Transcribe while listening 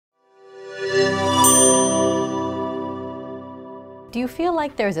Do you feel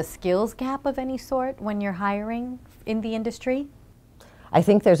like there's a skills gap of any sort when you're hiring in the industry? I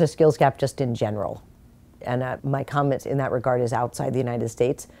think there's a skills gap just in general. And my comments in that regard is outside the United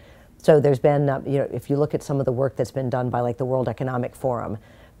States. So there's been, if you look at some of the work that's been done by like the World Economic Forum,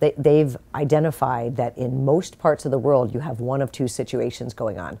 they've identified that in most parts of the world you have one of two situations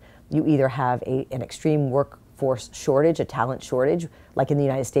going on. You either have an extreme workforce shortage, a talent shortage, like in the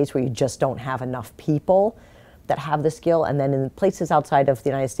United States where you just don't have enough people that have the skill, and then in places outside of the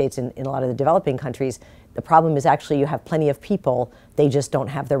United States, in a lot of the developing countries, the problem is actually you have plenty of people, they just don't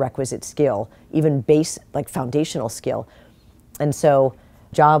have the requisite skill, even like foundational skill. And so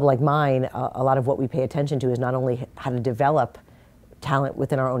job like mine, a lot of what we pay attention to is not only how to develop talent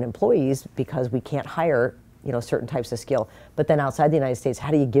within our own employees because we can't hire certain types of skill, but then outside the United States,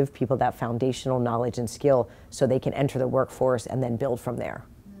 how do you give people that foundational knowledge and skill so they can enter the workforce and then build from there?